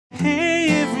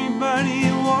party,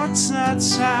 what's that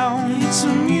sound? It's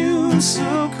a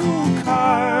musical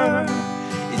car.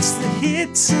 It's the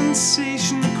hit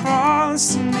sensation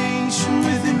across the nation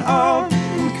with an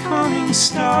up-and-coming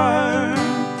star.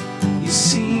 You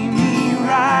see me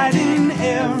riding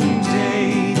every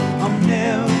day, I'm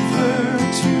never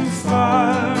too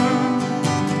far.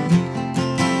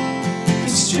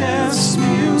 It's just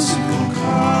musical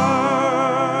car.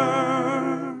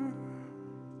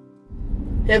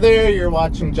 Hey there, you're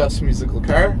watching Just Musical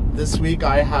Car. This week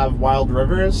I have Wild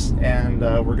Rivers, and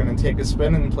we're going to take a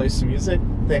spin and play some music.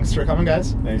 Thanks for coming,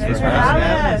 guys. Thanks for having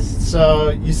us.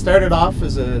 So you started off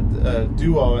as a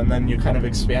duo, and then you kind of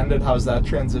expanded. How's that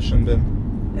transition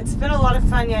been? It's been a lot of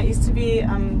fun. Yeah, it used to be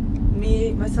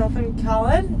me, myself, and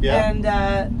Khaled. Yeah.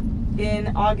 And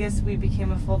in August we became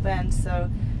a full band. So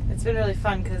it's been really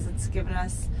fun because it's given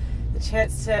us the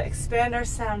chance to expand our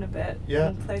sound a bit. Yeah.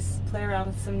 And play around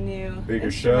with some new Bigger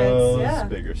instruments. shows, Yeah.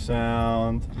 bigger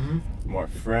sound, more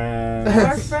friends.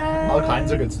 More friends. All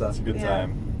kinds of good stuff. It's a good Yeah.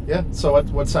 time. Yeah, so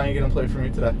what song are you going to play for me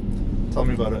today? Tell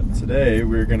me about it. Today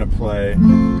we're gonna play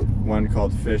one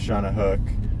called Fish on a Hook.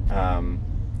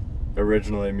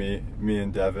 Originally me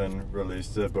and Devin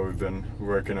released it, but we've been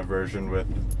working a version with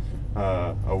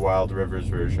a Wild Rivers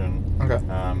version. Okay.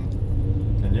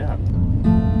 And yeah.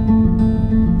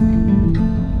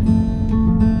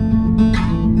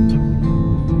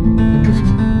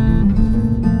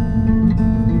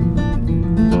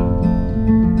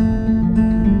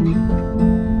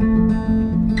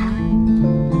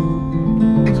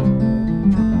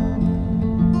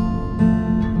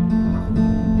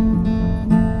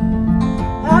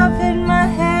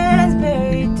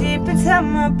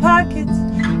 My pockets,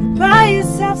 you buy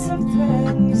yourself some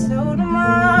thread and you sewed them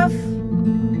off.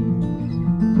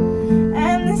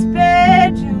 And this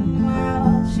bedroom,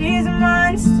 well, she's a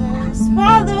monster,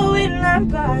 swallowing our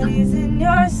bodies in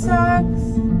your socks.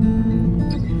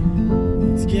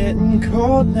 It's getting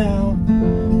cold now,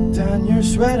 don your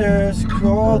sweater's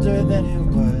colder than it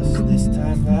was this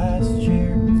time last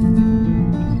year.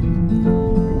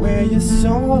 Wear your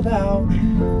soul out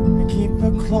and keep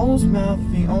a closed mouth,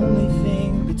 the only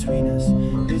thing between us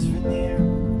is veneer.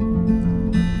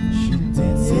 She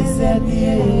dances at the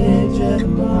edge of the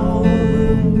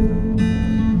ballroom,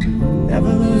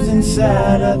 never losing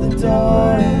sight of the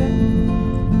door.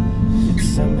 Yet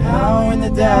somehow in the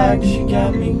dark she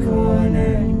got me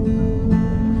cornered,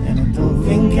 and I don't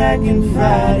think I can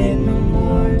fight it no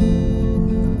more.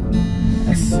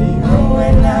 I see her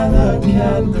when I look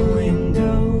out the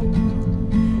window.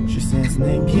 She stands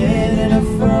naked in a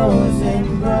frozen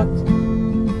brook,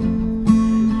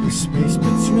 the space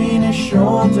between her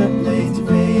shoulder blades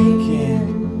vacant,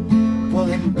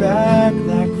 pulling back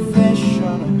like a fish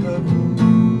on a hook,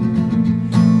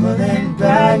 pulling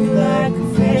back like a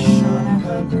fish on a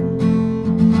hook.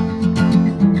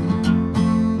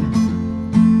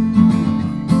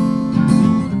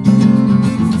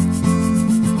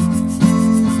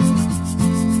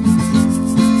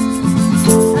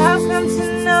 I've come to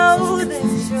know that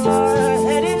you're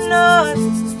heading north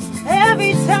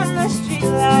every time the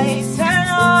streetlights turn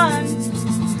on.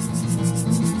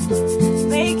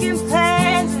 Making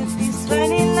plans with these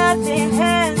 20-nothing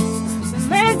hands,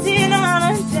 cementing on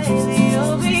a daily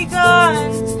you'll be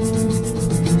gone.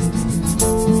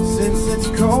 Since it's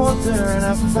colder and I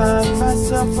find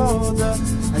myself older,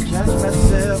 I catch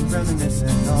myself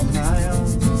reminiscing on my own.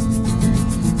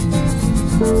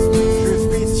 Truth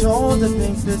be told, I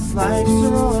think this life's a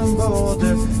rolling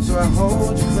boulder, so I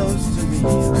hold you close to me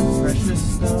like precious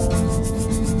stone.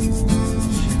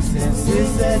 She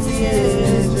dances at the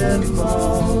edge of the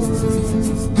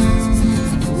ballroom,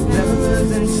 never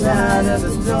losing sight of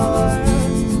the door.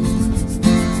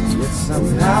 Yet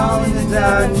somehow in the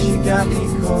dark she got me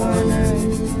cornered,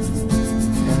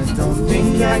 and I don't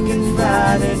think I can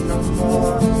fight it no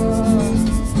more.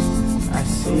 I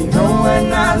see her when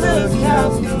I look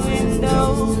out the window.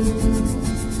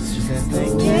 She's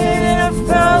naked in a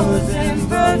frozen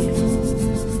brook,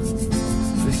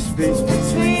 the space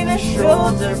between her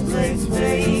shoulder blades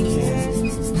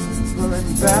vacant,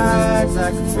 pulling back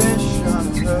like a fish on a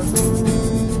hook,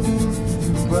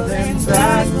 pulling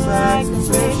back like a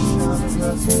fish on a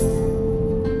hook.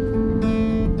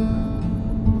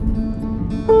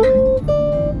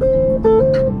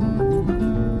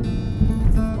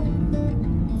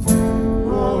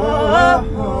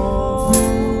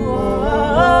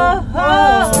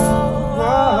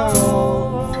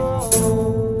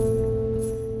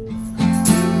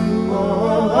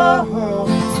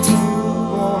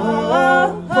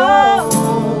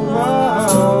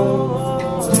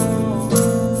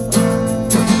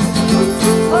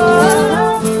 Oh,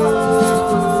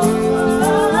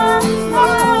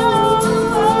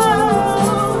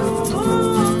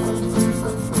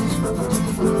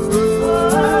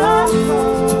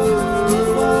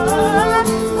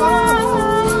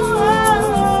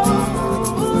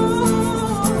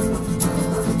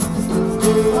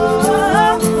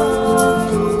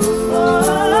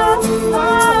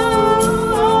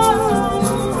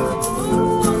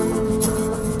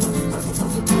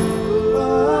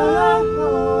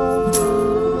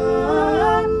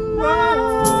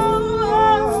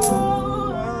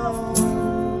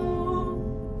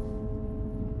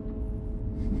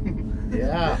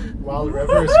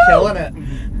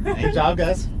 job,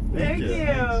 guys. Thank you.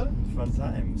 Thanks. Fun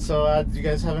times. So, do you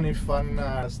guys have any fun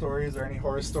stories or any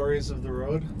horror stories of the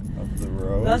road? Of the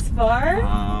road. Thus far,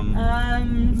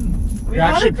 we've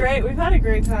had a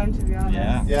great time, to be honest.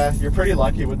 Yeah. Yeah, you're pretty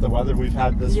lucky with the weather we've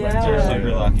had this Yeah. winter.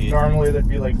 Super lucky. Normally there'd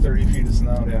be like 30 feet of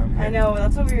snow down here. I know,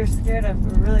 that's what we were scared of.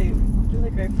 We're really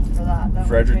grateful for that. That was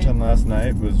Fredericton great. last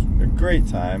night was a great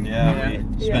time. Yeah, Yeah.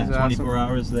 we Yeah. spent 24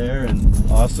 hours there, and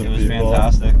Awesome it was people.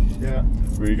 fantastic. Yeah.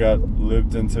 We got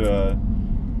looped into a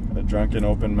drunken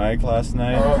open mic last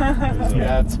night. Oh, It was a-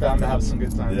 yeah, it's bound to have some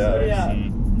good times Yeah. there. Yeah.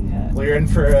 Mm. Yeah. Well, you're in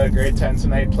for a great time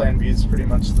tonight. Plan B is pretty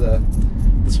much the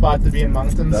spot to be in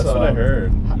Moncton. That's so, what I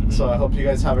heard. So I hope you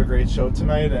guys have a great show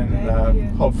tonight, and Thank you.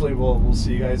 hopefully we'll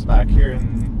see you guys back here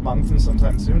in Moncton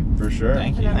sometime soon. For sure.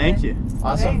 Thank you. Definitely. Thank you.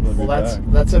 Awesome. Thanks. Well, We'll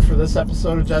be that's it for this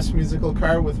episode of Just Musical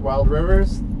Car with Wild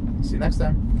Rivers. See you next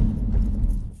time.